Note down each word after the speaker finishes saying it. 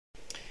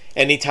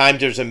Anytime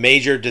there's a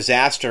major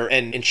disaster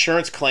and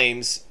insurance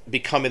claims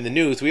become in the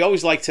news, we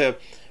always like to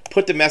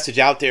put the message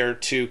out there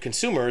to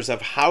consumers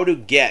of how to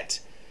get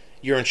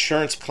your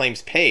insurance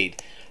claims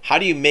paid. How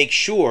do you make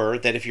sure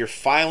that if you're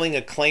filing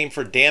a claim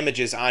for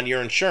damages on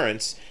your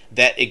insurance,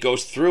 that it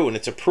goes through and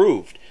it's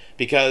approved?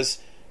 Because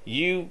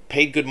you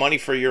paid good money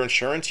for your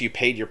insurance, you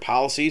paid your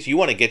policies, you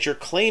want to get your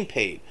claim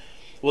paid.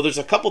 Well, there's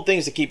a couple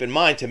things to keep in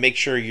mind to make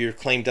sure your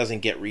claim doesn't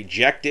get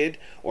rejected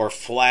or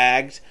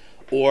flagged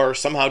or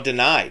somehow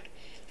denied.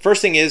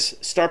 First thing is,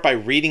 start by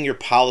reading your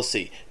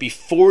policy.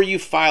 Before you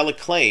file a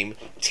claim,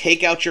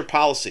 take out your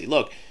policy.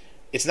 Look,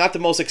 it's not the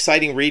most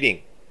exciting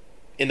reading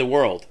in the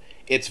world.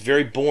 It's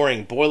very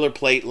boring,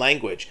 boilerplate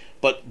language.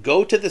 But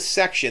go to the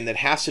section that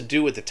has to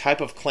do with the type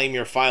of claim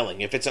you're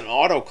filing. If it's an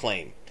auto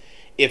claim,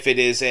 if it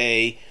is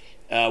a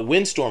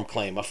windstorm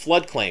claim, a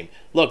flood claim.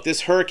 Look,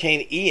 this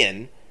Hurricane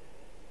Ian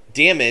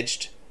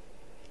damaged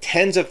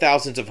tens of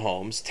thousands of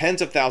homes,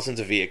 tens of thousands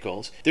of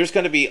vehicles. There's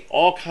going to be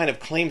all kind of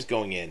claims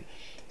going in.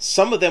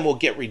 Some of them will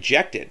get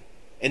rejected,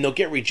 and they'll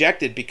get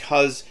rejected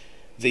because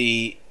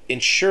the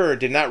insurer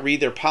did not read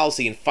their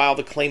policy and file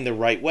the claim the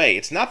right way.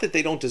 It's not that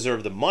they don't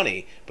deserve the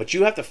money, but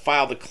you have to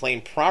file the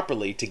claim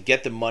properly to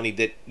get the money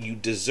that you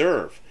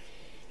deserve.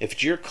 If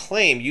it's your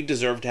claim, you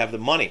deserve to have the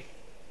money.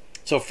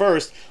 So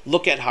first,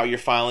 look at how you're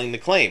filing the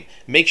claim.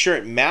 Make sure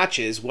it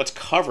matches what's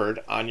covered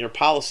on your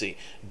policy.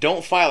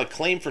 Don't file a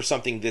claim for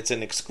something that's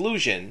an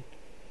exclusion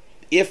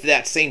if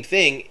that same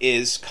thing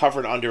is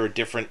covered under a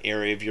different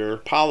area of your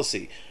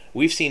policy.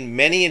 We've seen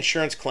many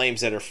insurance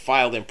claims that are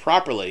filed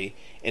improperly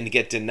and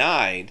get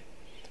denied,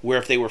 where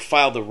if they were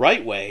filed the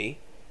right way,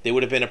 they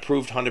would have been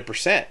approved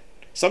 100%.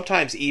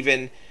 Sometimes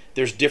even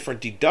there's different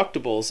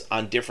deductibles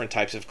on different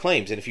types of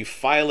claims, and if you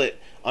file it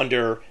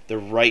under the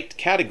right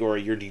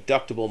category, your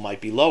deductible might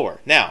be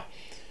lower. Now,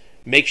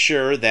 make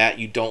sure that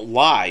you don't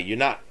lie. You're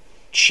not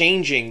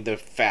changing the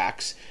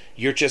facts,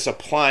 you're just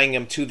applying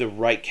them to the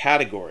right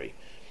category.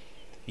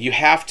 You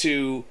have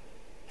to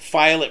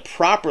file it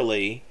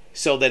properly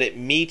so that it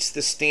meets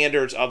the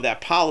standards of that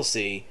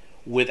policy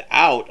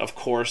without, of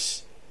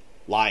course,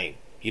 lying.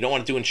 You don't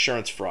want to do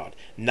insurance fraud.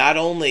 Not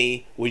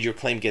only would your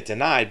claim get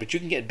denied, but you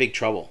can get in big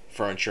trouble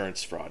for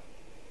insurance fraud.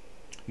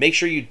 Make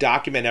sure you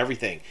document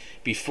everything.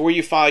 Before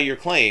you file your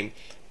claim,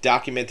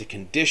 document the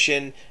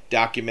condition,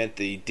 document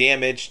the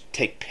damage,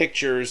 take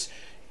pictures,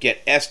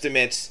 get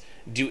estimates,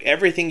 do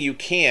everything you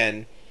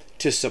can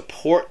to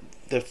support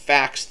the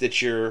facts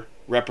that you're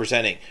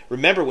representing.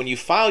 Remember, when you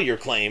file your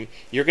claim,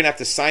 you're going to have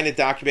to sign a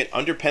document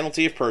under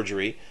penalty of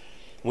perjury.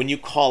 When you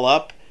call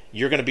up,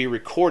 you're going to be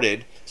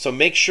recorded. So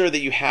make sure that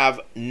you have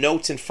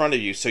notes in front of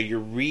you so you're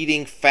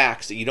reading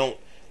facts, that you don't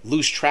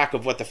lose track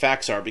of what the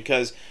facts are.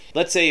 Because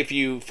let's say if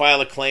you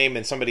file a claim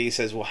and somebody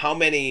says, well, how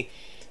many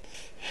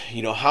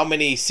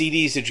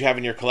CDs did you have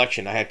in your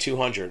collection? I had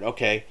 200.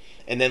 Okay.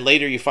 And then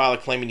later you file a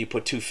claim and you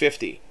put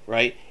 250,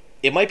 right?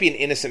 It might be an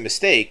innocent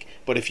mistake,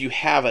 but if you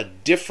have a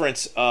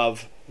difference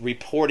of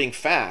reporting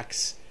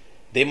facts,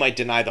 they might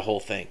deny the whole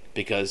thing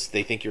because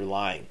they think you're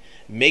lying.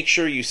 Make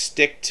sure you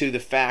stick to the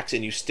facts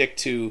and you stick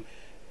to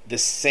the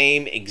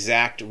same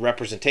exact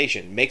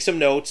representation. Make some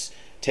notes,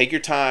 take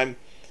your time.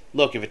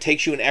 Look, if it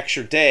takes you an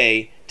extra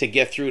day to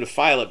get through to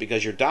file it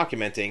because you're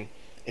documenting,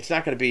 it's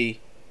not going to be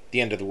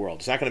the end of the world.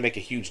 It's not going to make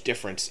a huge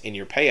difference in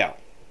your payout.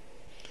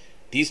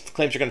 These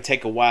claims are going to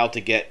take a while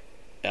to get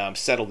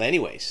settled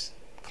anyways.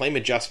 Claim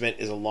adjustment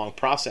is a long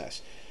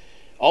process.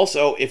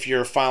 Also, if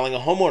you're filing a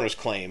homeowner's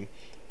claim,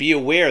 be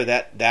aware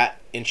that that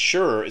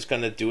insurer is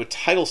going to do a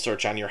title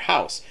search on your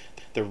house.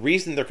 The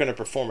reason they're going to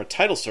perform a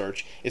title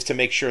search is to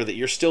make sure that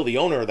you're still the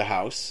owner of the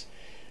house,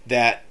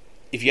 that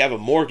if you have a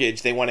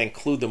mortgage, they want to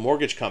include the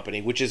mortgage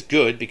company, which is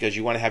good because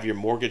you want to have your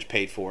mortgage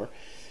paid for,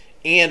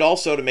 and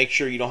also to make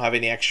sure you don't have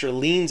any extra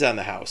liens on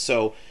the house.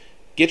 So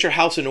get your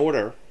house in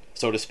order,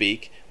 so to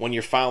speak, when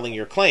you're filing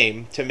your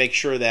claim to make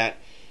sure that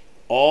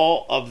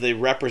all of the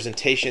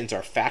representations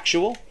are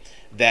factual,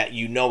 that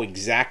you know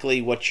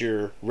exactly what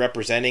you're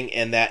representing,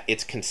 and that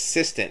it's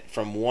consistent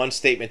from one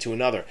statement to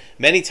another.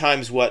 Many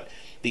times what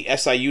the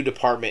SIU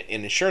department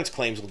in insurance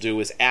claims will do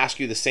is ask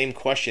you the same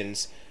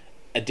questions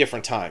a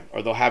different time,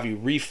 or they'll have you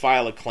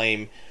refile a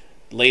claim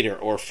later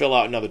or fill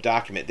out another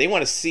document. They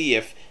want to see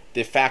if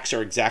the facts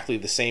are exactly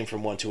the same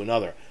from one to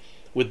another.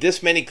 With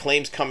this many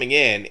claims coming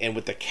in and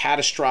with the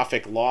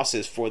catastrophic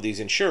losses for these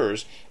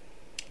insurers,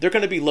 they're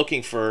going to be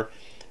looking for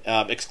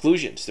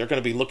exclusions. They're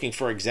going to be looking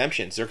for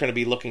exemptions. They're going to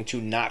be looking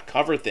to not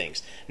cover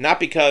things. Not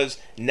because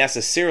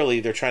necessarily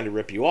they're trying to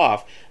rip you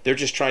off. They're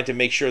just trying to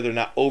make sure they're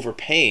not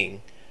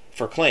overpaying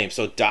for claims.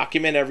 So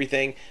document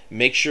everything.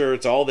 Make sure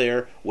it's all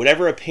there.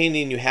 Whatever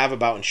opinion you have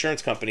about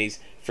insurance companies,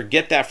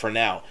 forget that for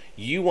now.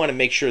 You want to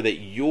make sure that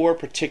your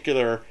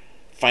particular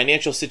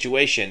financial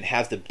situation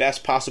has the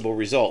best possible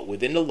result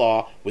within the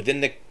law, within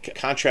the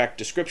contract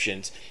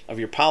descriptions of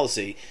your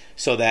policy,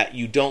 so that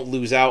you don't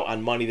lose out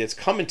on money that's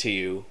coming to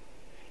you,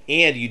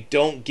 and you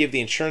don't give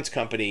the insurance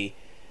company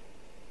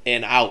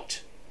an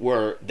out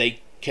where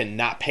they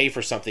cannot pay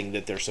for something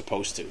that they're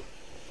supposed to.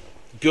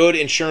 Good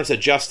insurance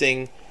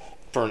adjusting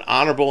for an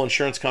honorable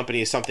insurance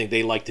company is something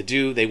they like to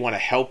do. They want to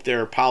help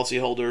their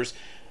policyholders,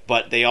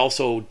 but they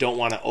also don't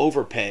want to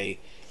overpay.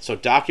 So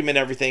document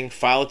everything,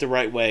 file it the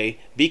right way,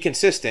 be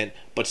consistent,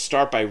 but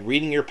start by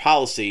reading your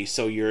policy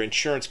so your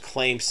insurance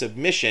claim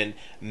submission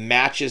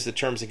matches the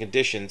terms and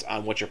conditions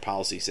on what your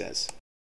policy says.